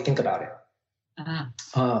the more you think about it.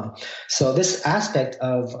 So this aspect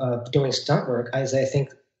of doing stunt work, as I think,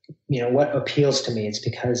 what appeals to me, it's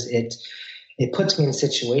because it puts me in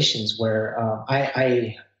situations where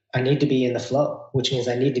I need to be in the flow, which means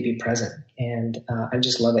I need to be present, and I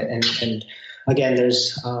just love it. And again,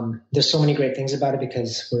 there's so many great things about it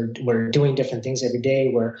because we're doing different things every day.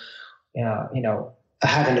 We're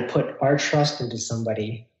having to put our trust into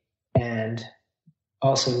somebody, and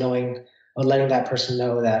also knowing or letting that person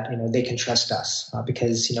know that they can trust us,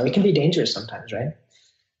 because it can be dangerous sometimes, right?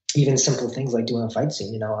 Even simple things like doing a fight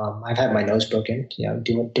scene. I've had my nose broken,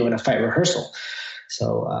 doing a fight rehearsal.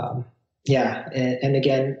 So and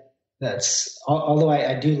again, that's although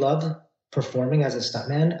I do love performing as a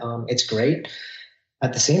stuntman, it's great.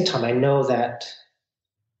 At the same time, I know that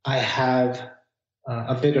I have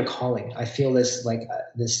a bigger calling. I feel this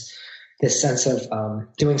this sense of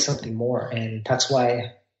doing something more, and that's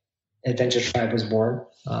why Adventure Tribe was born.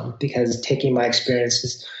 Because taking my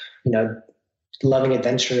experiences, loving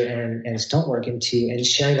adventure and stunt work and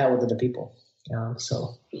sharing that with other people.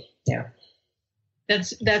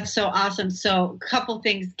 That's so awesome. So a couple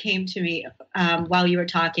things came to me while you were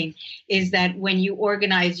talking, is that when you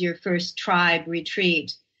organize your first tribe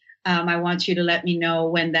retreat, I want you to let me know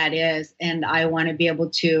when that is. And I want to be able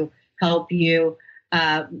to help you,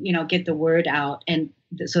 get the word out. And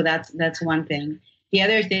so that's one thing. The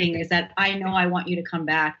other thing is that I know I want you to come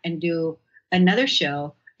back and do another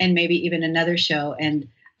show and maybe even another show and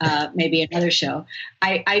maybe another show.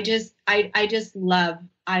 I just love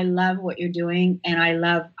what you're doing, and I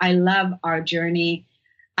love our journey.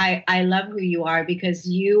 I love who you are, because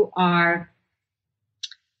you are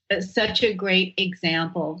such a great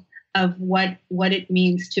example of what it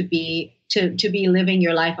means to be living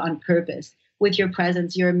your life on purpose, with your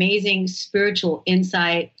presence, your amazing spiritual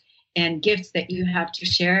insight and gifts that you have to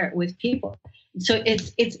share with people. So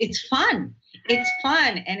it's fun. It's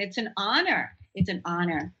fun, and it's an honor. It's an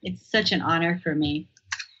honor. It's such an honor for me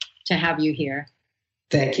to have you here.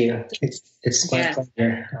 Thank you. It's my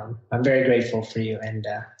pleasure. I'm very grateful for you, and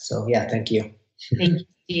so yeah, thank you. Thank you,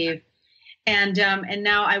 Steve. And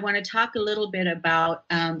now I want to talk a little bit about.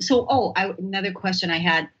 Another question I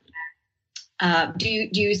had. Do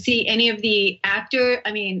you see any of the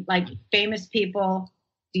like famous people?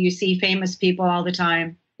 Do you see famous people all the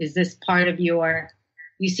time? Is this part of you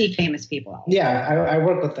see famous people? Yeah, I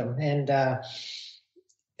work with them. And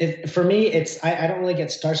for me, I don't really get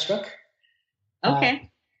starstruck. Okay.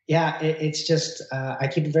 It's just, I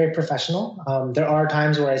keep it very professional. There are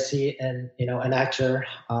times where I see an actor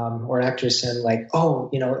or actress and like,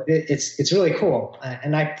 it's really cool.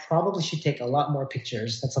 And I probably should take a lot more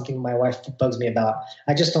pictures. That's something my wife bugs me about.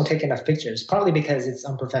 I just don't take enough pictures, partly because it's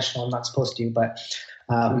unprofessional. I'm not supposed to, but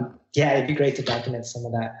it'd be great to document some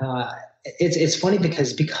of that. It's funny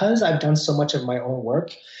because I've done so much of my own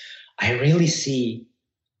work, I really see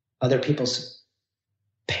other people's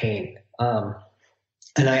pain.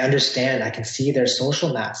 And I understand, I can see their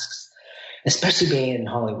social masks, especially being in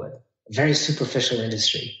Hollywood, very superficial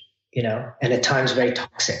industry, and at times very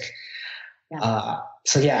toxic. Yeah.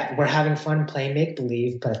 We're having fun playing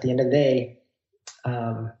make-believe, but at the end of the day,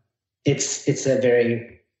 it's a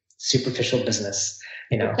very superficial business,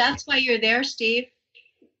 That's why you're there, Steve.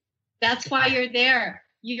 That's why you're there.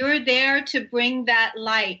 You're there to bring that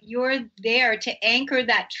light. You're there to anchor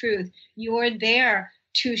that truth. You're there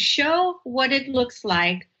to show what it looks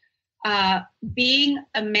like being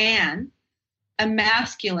a man, a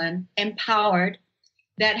masculine, empowered,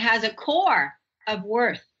 that has a core of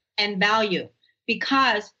worth and value,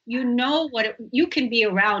 because you can be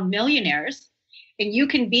around millionaires, and you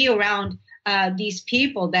can be around these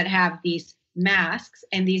people that have these masks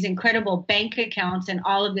and these incredible bank accounts and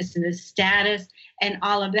all of this and the status and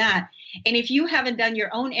all of that. And if you haven't done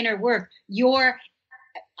your own inner work, your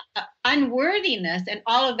unworthiness and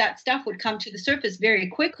all of that stuff would come to the surface very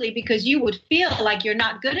quickly, because you would feel like you're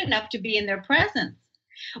not good enough to be in their presence,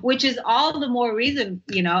 which is all the more reason,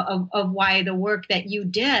 of why the work that you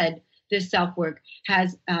did, this self-work,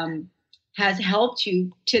 has helped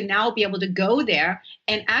you to now be able to go there.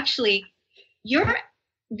 And actually, you're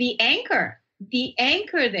the anchor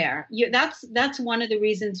there. That's one of the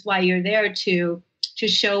reasons why you're there, to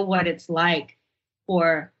show what it's like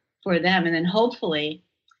for them. And then hopefully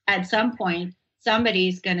at some point,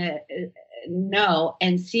 somebody's going to know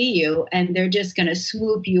and see you, and they're just going to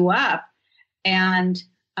swoop you up and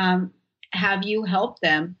have you help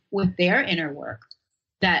them with their inner work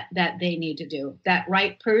that they need to do. That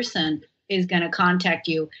right person is going to contact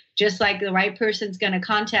you, just like the right person's going to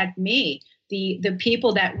contact me. The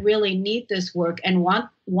people that really need this work and want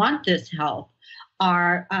this help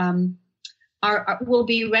will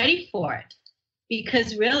be ready for it.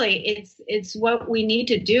 Because really, it's what we need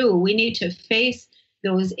to do. We need to face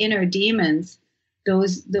those inner demons,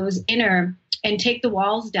 those inner, and take the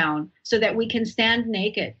walls down, so that we can stand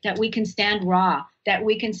naked, that we can stand raw, that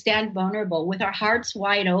we can stand vulnerable with our hearts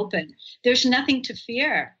wide open. There's nothing to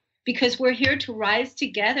fear, because we're here to rise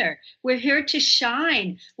together. We're here to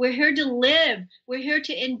shine. We're here to live. We're here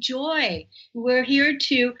to enjoy. We're here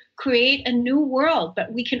to create a new world,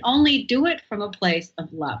 but we can only do it from a place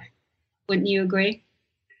of love. Wouldn't you agree?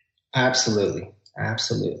 Absolutely.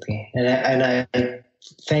 And I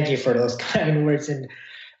thank you for those kind words. And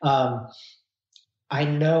I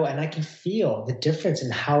know, and I can feel the difference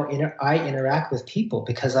in how I interact with people,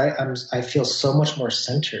 because I feel so much more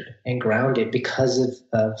centered and grounded because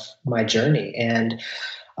of my journey. And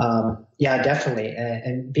definitely.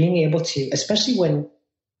 And being able to, especially when,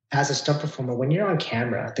 as a stunt performer, when you're on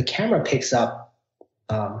camera, the camera picks up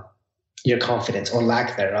your confidence or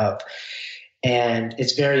lack thereof. And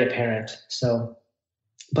it's very apparent. So,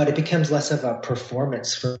 but it becomes less of a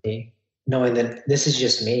performance for me, knowing that this is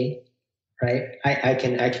just me, right? I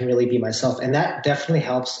can really be myself. And that definitely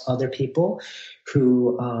helps other people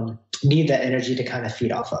who need that energy to kind of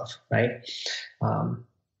feed off of, right?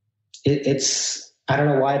 It's, I don't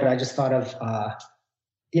know why, but I just thought of,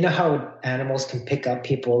 how animals can pick up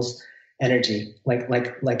people's energy,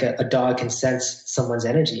 like a dog can sense someone's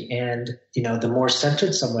energy. And, the more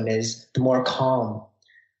centered someone is, the more calm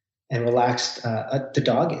and relaxed the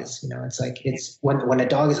dog is. It's like, it's when a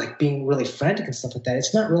dog is like being really frantic and stuff like that,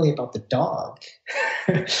 it's not really about the dog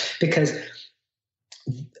because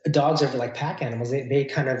dogs are like pack animals. They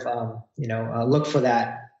kind of, look for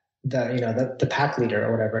that, the pack leader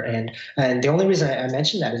or whatever. And the only reason I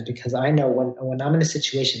mention that is because I know when I'm in a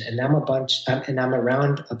situation and I'm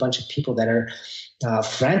around a bunch of people that are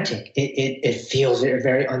frantic, it feels very,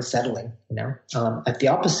 very unsettling, at the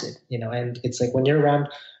opposite, and it's like when you're around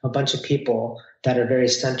a bunch of people that are very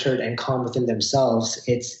centered and calm within themselves,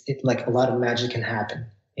 it's like a lot of magic can happen,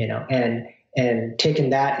 and taking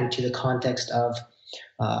that into the context of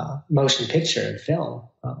motion picture and film,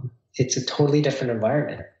 it's a totally different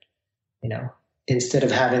environment, instead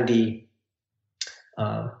of having the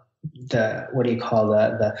what do you call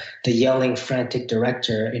the yelling frantic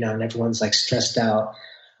director, and everyone's like stressed out.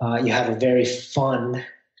 You have a very fun,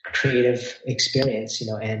 creative experience,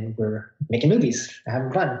 and we're making movies,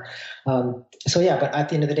 having fun. But at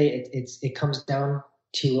the end of the day, it comes down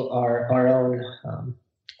to our own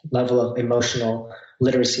level of emotional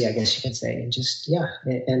literacy, I guess you can say, and just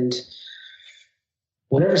and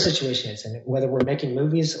whatever situation it's in, whether we're making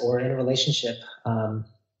movies or in a relationship,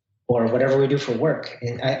 or whatever we do for work.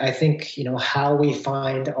 And I think, how we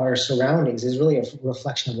find our surroundings is really a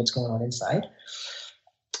reflection of what's going on inside.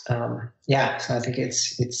 So I think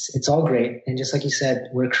it's all great. And just like you said,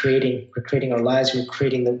 we're creating our lives. We're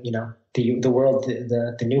creating the world,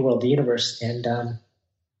 the new world, the universe. And,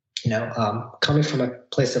 coming from a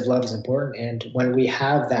place of love is important. And when we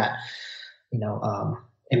have that,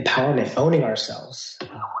 empowerment, owning ourselves,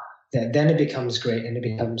 then it becomes great, and it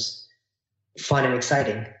becomes fun and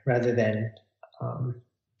exciting rather than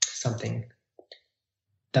something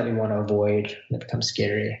that we want to avoid that becomes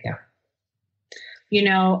scary.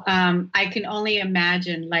 I can only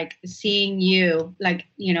imagine like seeing you, like,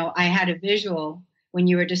 I had a visual when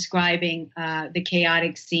you were describing the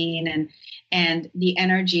chaotic scene and the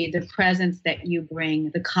energy, the presence that you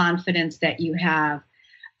bring, the confidence that you have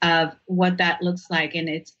of what that looks like. And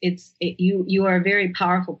you are a very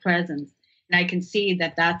powerful presence. And I can see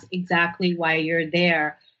that that's exactly why you're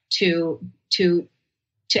there to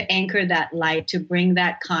anchor that light, to bring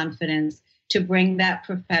that confidence, to bring that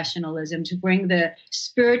professionalism, to bring the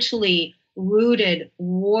spiritually rooted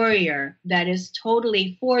warrior that is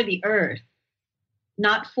totally for the earth,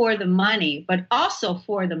 not for the money, but also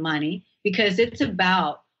for the money, because it's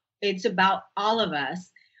about all of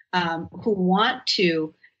us who want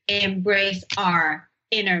to embrace our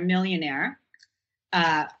inner millionaire,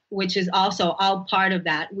 which is also all part of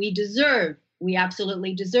that. We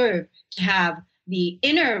absolutely deserve to have the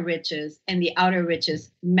inner riches and the outer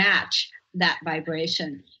riches match that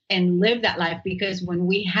vibration and live that life, because when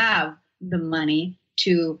we have the money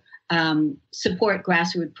to support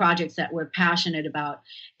grassroots projects that we're passionate about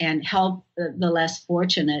and help the less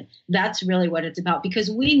fortunate, that's really what it's about,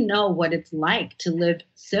 because we know what it's like to live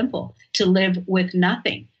simple, to live with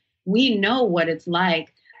nothing. We know what it's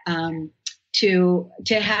like to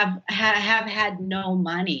have had no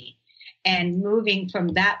money, and moving from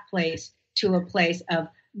that place to a place of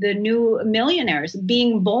the new millionaires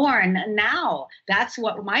being born now. That's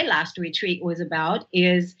what my last retreat was about,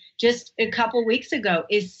 is just a couple weeks ago,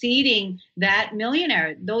 is seeding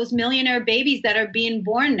those millionaire babies that are being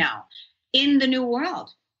born now in the new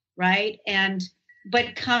world, right?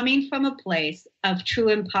 But coming from a place of true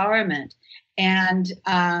empowerment and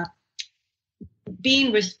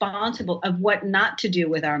being responsible of what not to do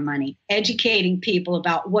with our money, educating people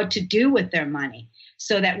about what to do with their money,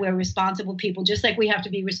 so that we're responsible people, just like we have to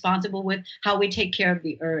be responsible with how we take care of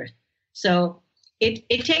the earth. So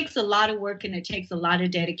it takes a lot of work, and it takes a lot of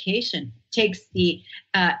dedication. It takes the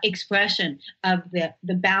expression of the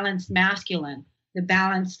balanced masculine, the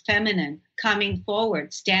balanced feminine coming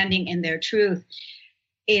forward, standing in their truth,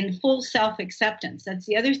 in full self-acceptance. That's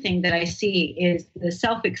the other thing that I see, is the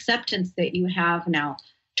self-acceptance that you have now.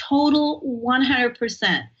 Total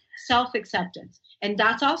 100% self-acceptance. And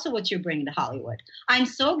that's also what you're bringing to Hollywood. I'm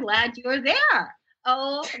so glad you're there.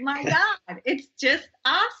 Oh my God. It's just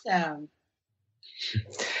awesome.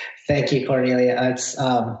 Thank you, Kornelia.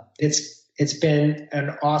 It's been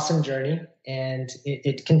an awesome journey, and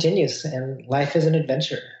it continues, and life is an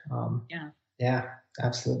adventure. Yeah,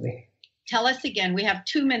 absolutely. Tell us again, we have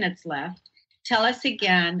 2 minutes left. Tell us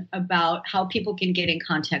again about how people can get in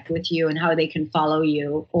contact with you and how they can follow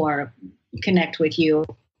you or connect with you,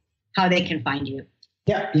 how they can find you.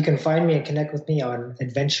 Yeah, you can find me and connect with me on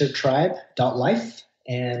adventuretribe.life.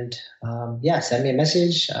 And send me a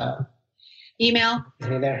message. Email?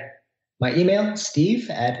 Me there. My email,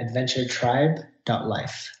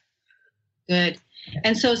 steve@adventuretribe.life. Good.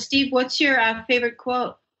 And so, Steve, what's your favorite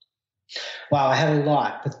quote? Wow, I have a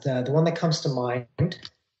lot, but the one that comes to mind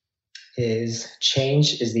is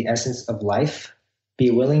change is the essence of life.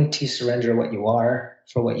 Be willing to surrender what you are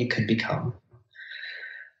for what you could become.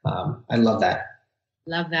 I love that.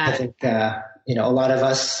 Love that. I think, a lot of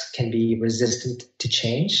us can be resistant to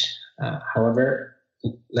change. However,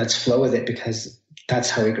 let's flow with it because that's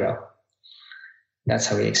how we grow. That's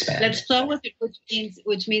how we expand. Let's flow with it,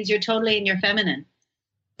 which means you're totally in your feminine.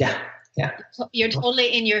 Yeah. You're totally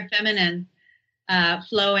in your feminine,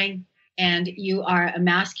 flowing, and you are a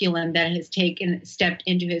masculine that has stepped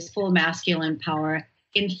into his full masculine power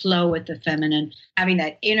in flow with the feminine, having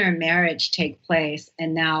that inner marriage take place,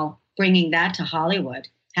 and now bringing that to Hollywood.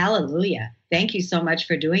 Hallelujah. Thank you so much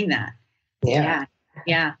for doing that. Yeah.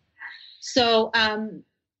 So,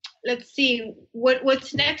 let's see,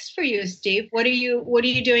 what's next for you, Steve? What are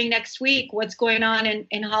you doing next week? What's going on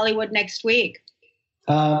in Hollywood next week?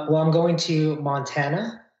 Well, I'm going to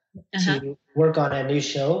Montana to work on a new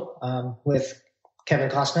show with Kevin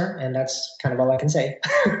Costner, and that's kind of all I can say.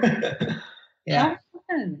 Yeah.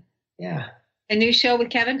 Fun. Yeah. A new show with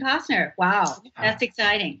Kevin Costner. Wow, that's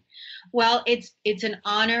exciting. Well, it's an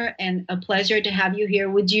honor and a pleasure to have you here.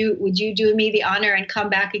 Would you do me the honor and come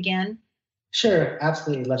back again? Sure,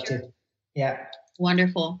 absolutely. Love to. Yeah.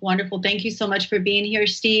 Wonderful. Thank you so much for being here,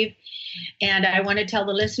 Steve. And I want to tell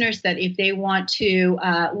the listeners that if they want to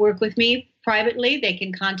work with me privately, they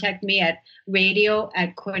can contact me at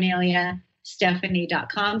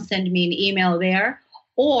radio@KorneliaStephanie.com. Send me an email there,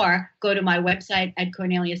 or go to my website at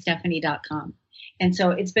KorneliaStephanie.com. And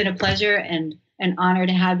so it's been a pleasure and an honor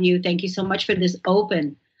to have you. Thank you so much for this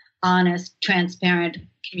open, honest, transparent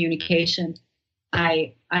communication.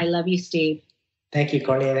 I love you, Steve. Thank you,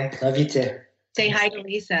 Kornelia. Love you too. Say hi to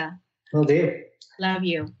Lisa. Will do. Love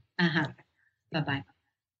you. Bye-bye.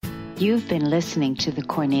 You've been listening to the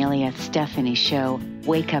Kornelia Stephanie Show,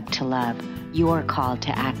 Wake Up to Love, your call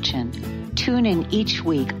to action. Tune in each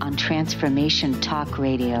week on Transformation Talk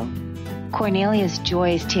Radio. Kornelia's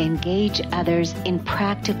joy is to engage others in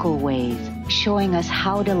practical ways, showing us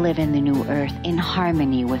how to live in the new earth in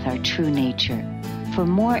harmony with our true nature. For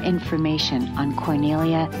more information on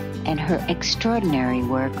Kornelia and her extraordinary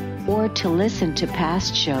work, or to listen to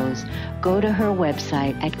past shows, go to her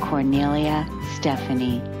website at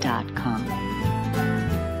KorneliaStephanie.com.